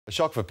A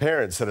shock for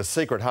parents at a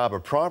Secret Harbour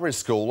primary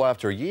school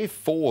after a Year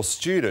 4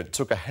 student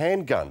took a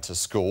handgun to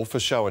school for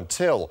show and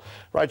tell.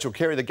 Rachel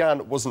Carey, the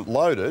gun wasn't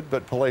loaded,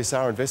 but police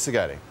are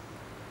investigating.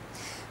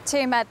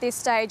 Tim, at this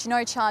stage,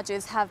 no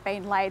charges have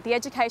been laid. The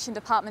Education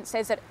Department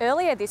says that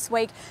earlier this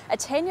week, a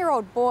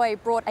 10-year-old boy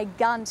brought a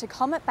gun to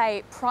Comet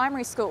Bay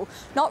Primary School.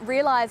 Not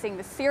realising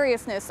the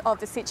seriousness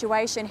of the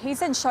situation, he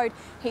then showed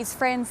his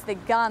friends the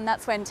gun.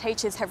 That's when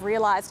teachers have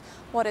realised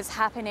what is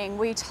happening.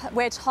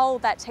 We're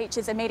told that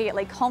teachers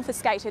immediately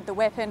confiscated the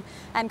weapon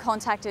and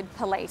contacted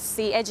police.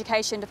 The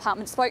Education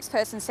Department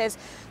spokesperson says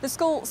the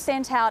school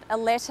sent out a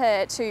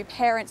letter to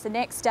parents the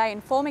next day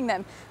informing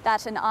them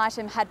that an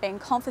item had been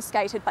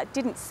confiscated but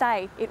didn't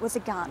say it was a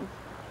gun.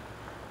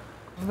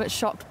 I'm a bit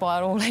shocked by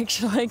it all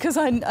actually because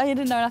I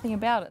didn't know nothing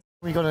about it.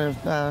 We got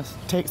a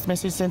text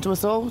message sent to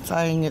us all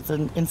saying it's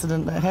an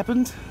incident that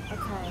happened.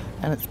 Okay.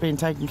 And it's been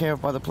taken care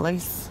of by the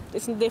police.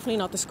 It's definitely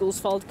not the school's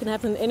fault. It can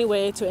happen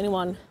anywhere to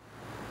anyone.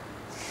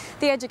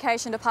 The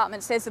Education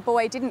Department says the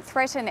boy didn't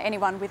threaten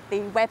anyone with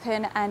the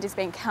weapon and is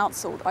being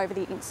counselled over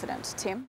the incident. Tim?